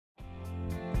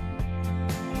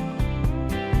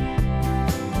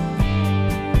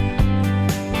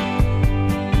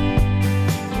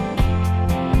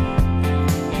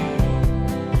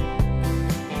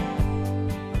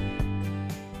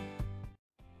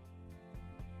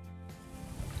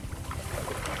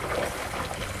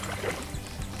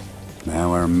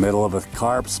we're in the middle of a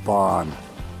carp spawn.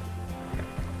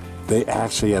 They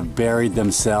actually have buried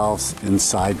themselves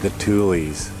inside the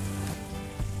tules.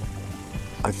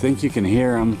 I think you can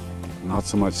hear them, not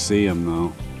so much see them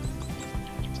though.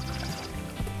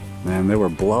 Man, they were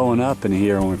blowing up in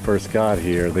here when we first got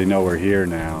here. They know we're here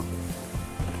now.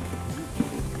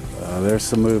 There's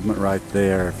some movement right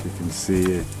there, if you can see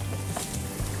it.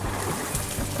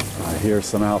 I hear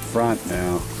some out front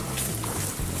now.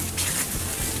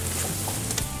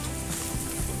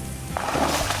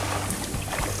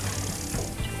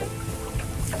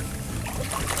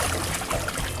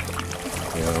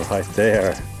 Yeah, right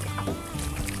there.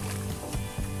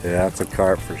 Yeah, that's a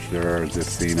carp for sure. I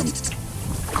just seen him.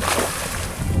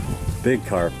 Big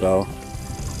carp though.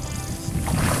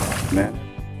 Man.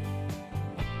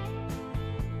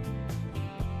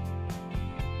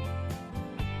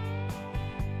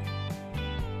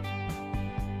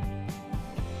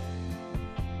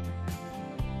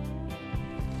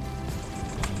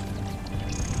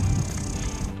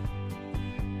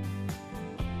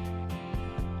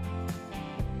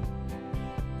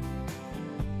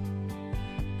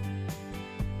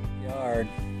 Yard.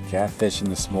 Catfishing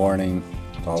this morning.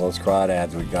 All those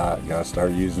crawdads we got. Gotta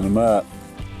start using them up.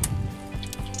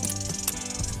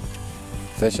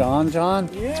 Fish on, John?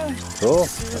 Yeah. Cool.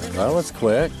 That was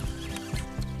quick.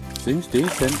 Seems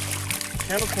decent.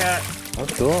 Channel cat. Oh,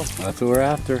 cool. That's what we're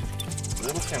after.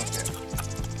 Little channel cat.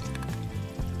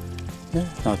 Yeah,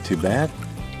 not too bad.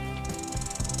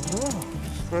 Oh,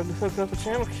 tried to hook up a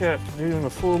channel cat during the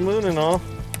full moon and all.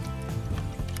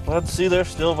 Glad to see they're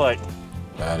still biting.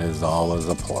 That is always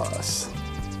a plus.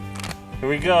 Here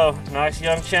we go. Nice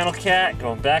young channel cat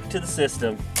going back to the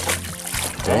system.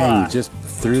 Dang, just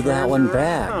threw that one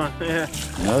back. Yeah.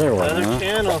 Another one, Another huh?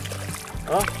 channel.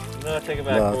 Oh, no, I take it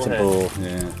back. No, it's a bull,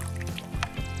 yeah.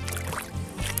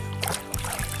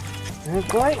 They're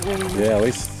biting. Yeah, at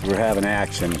least we're having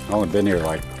action. I've only been here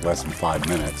like less than 5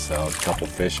 minutes, so a couple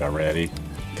fish already.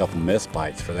 A couple missed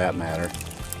bites for that matter.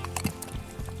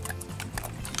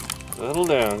 Settle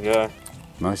down, guy.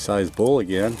 Nice sized bull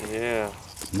again. Yeah.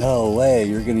 No way,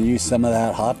 you're gonna use some of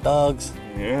that hot dogs?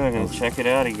 Yeah, I'm gonna check it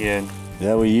out again.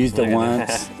 Yeah, we used it Look at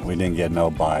once. that. We didn't get no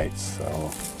bites,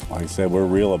 so like I said, we're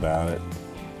real about it.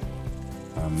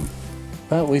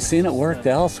 But we've seen it worked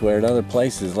elsewhere at other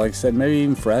places. Like I said, maybe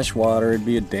even freshwater, it'd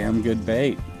be a damn good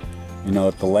bait. You know,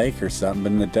 at the lake or something,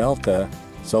 but in the Delta,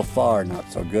 so far, not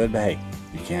so good. But hey,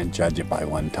 you can't judge it by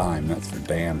one time, that's for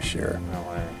damn sure. No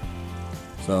way.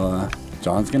 So,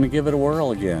 John's gonna give it a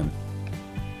whirl again.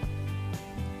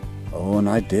 Oh, and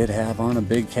I did have on a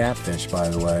big catfish, by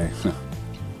the way.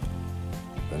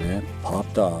 But it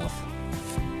popped off.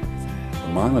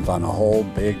 Mine was on a whole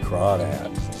big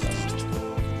crawdad.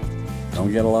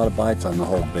 Don't get a lot of bites on the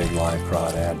whole big live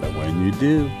crawdad, but when you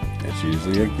do, it's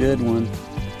usually a good one.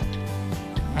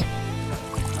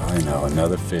 I know,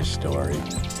 another fish story.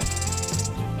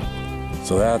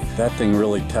 So that thing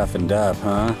really toughened up,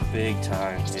 huh? Big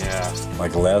time, yeah.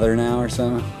 Like leather now or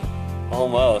something?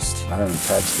 Almost. I haven't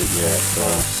touched it yet, so.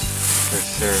 For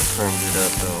sure, firmed it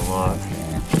up though a lot.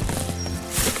 Okay.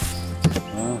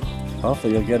 Well,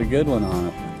 hopefully you'll get a good one on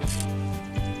it.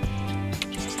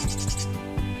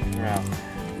 Wow.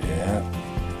 Yeah.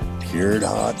 Cured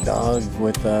hot dog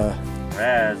with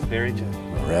Raspberry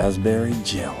jello. raspberry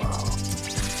jello.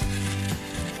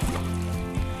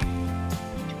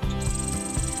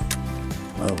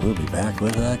 Well, we'll be back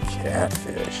with a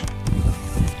catfish.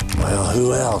 Well,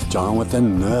 who else? John with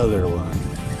another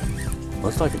one.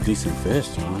 Looks like a decent fish,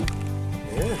 John.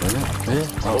 Yeah. Yeah.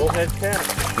 Oh, Bullhead cat.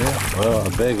 yeah. Well, a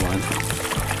big one.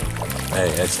 Hey,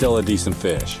 it's still a decent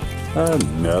fish.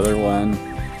 Another one.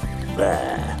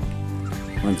 Bah.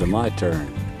 When's it my turn?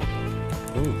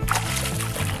 Ooh.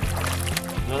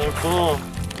 Another bull.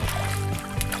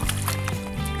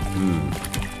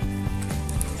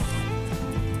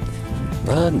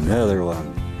 Another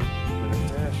one.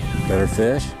 Better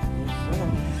fish?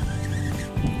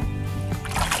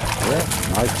 Yeah,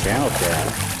 nice channel cat.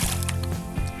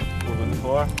 Moving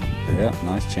for. Yeah,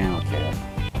 nice channel cat.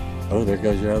 Oh, there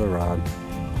goes your other rod.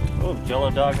 Oh,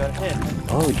 jello dog got hit.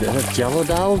 Oh, that's Jello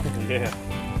Dog? Yeah.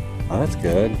 Oh, that's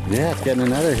good. Yeah, it's getting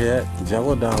another hit.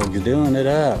 Jello Dog, you're doing it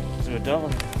up. Do a double.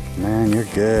 Man, you're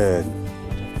good.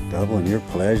 Doubling your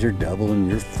pleasure, doubling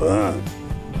your fun.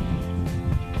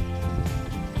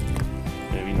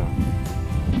 Maybe not.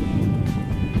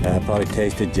 I probably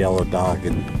tasted Jello Dog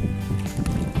and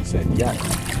said, yuck.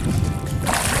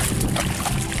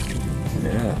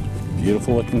 Yeah,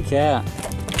 beautiful looking cat.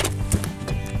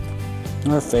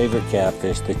 Our favorite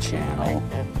catfish, the channel.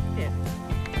 Yeah.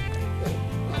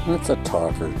 That's a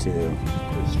talker too.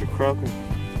 Mr. Croker.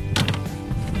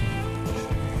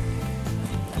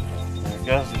 it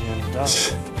goes again. Done.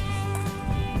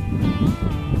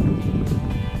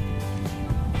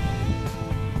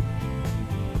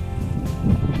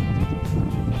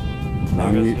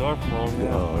 There goes your phone,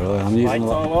 yeah. Oh, really? I'm using Lights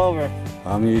all over.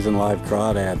 I'm using live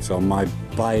crawdad, so my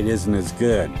bite isn't as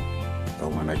good.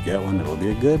 But when I get one, it'll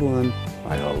be a good one,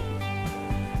 I hope.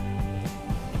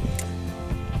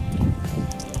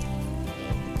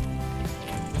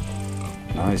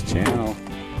 Nice channel.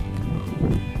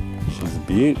 She's a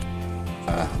beaut.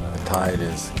 The tide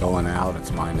is going out.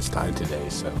 It's minus tide today,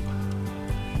 so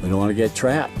we don't want to get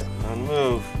trapped. And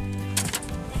move.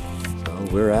 So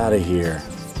we're out of here.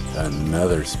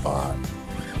 Another spot.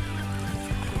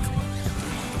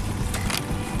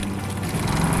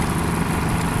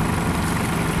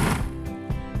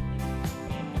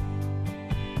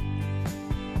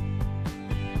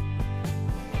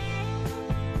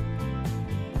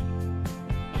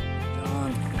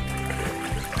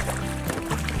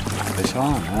 Fish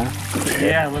on, huh?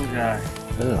 Yeah, little guy.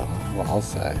 Oh, well, I'll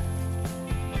say.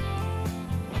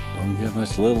 Don't get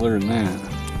much littler than that.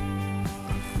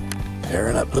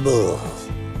 Tearing up the bulls.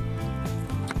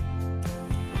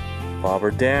 Bobber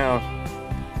down.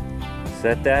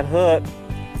 Set that hook.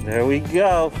 There we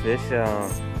go. Fish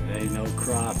on. Ain't no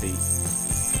crappie.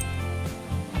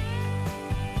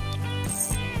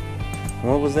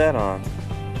 What was that on?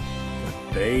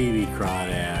 Baby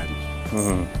crawdad.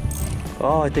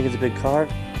 Oh, I think it's a big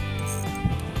carp.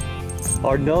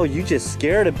 Or no, you just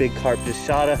scared a big carp. Just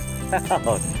shot it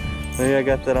out. Maybe I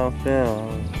got that on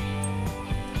film.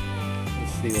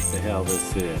 Let's see what the hell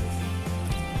this is.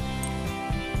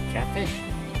 Catfish?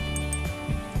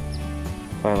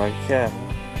 Fine like a cat.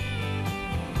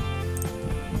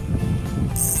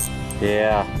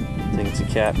 Yeah, I think it's a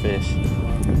catfish.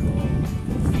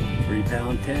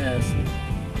 3-pound test.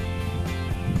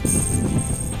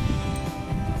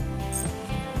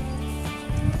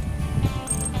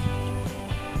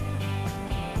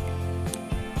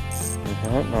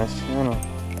 Nice channel.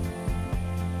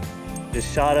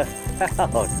 Just shot it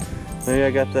out. Maybe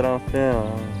I got that on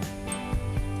film.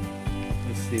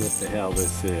 Let's see what the hell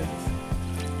this is.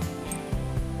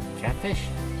 Catfish?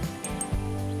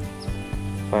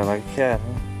 Fine like a cat,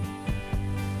 huh?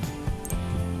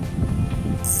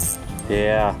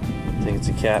 Yeah, I think it's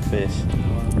a catfish.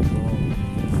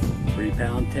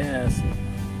 3-pound test.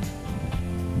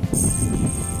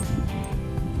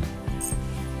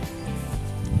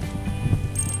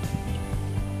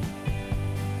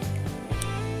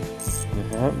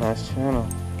 Yep, nice channel.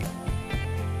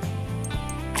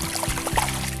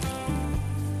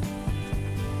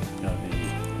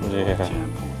 Yeah.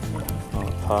 On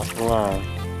the top of the line.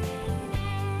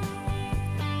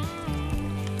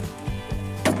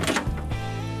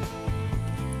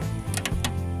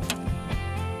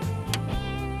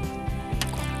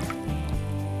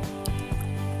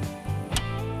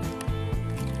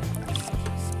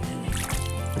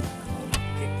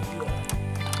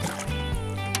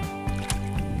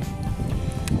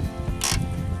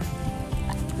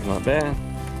 Not bad.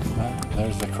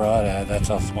 There's the crawdad. That's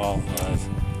how small it was.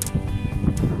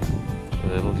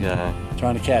 Little guy.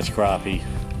 Trying to catch crappie.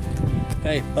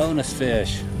 Hey, bonus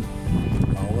fish.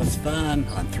 Always fun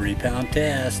on 3-pound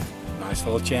test. Nice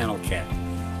little channel cat.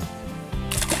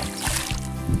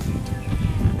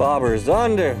 Bobber's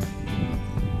under.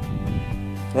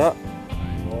 Oh,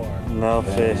 no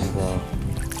fish though.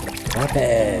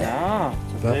 Crappie. No,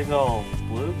 it's a big old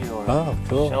bluegill or Oh,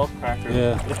 cool. shell cracker.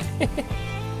 Yeah.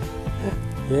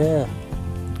 Yeah.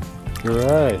 You're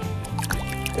right.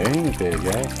 Dang big,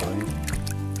 actually.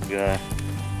 Guy.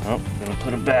 Oh, gonna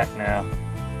put it back now. There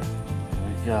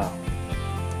we go.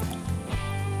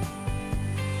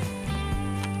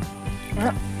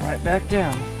 Right back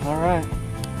down. All right.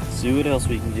 See what else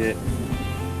we can get.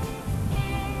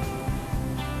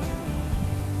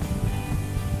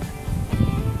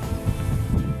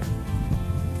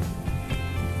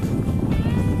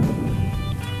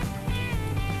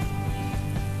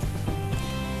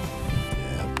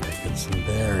 Yeah, picking some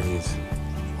berries.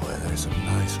 Boy, there's some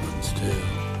nice ones too.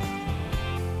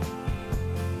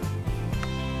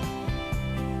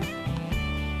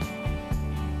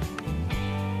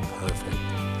 Perfect.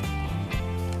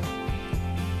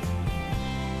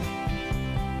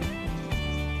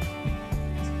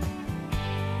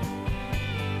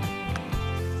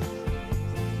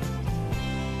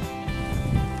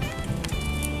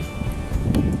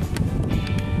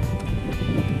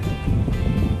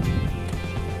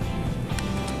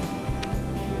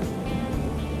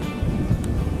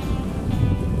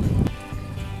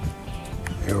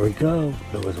 Here we go.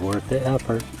 It was worth the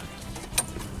effort.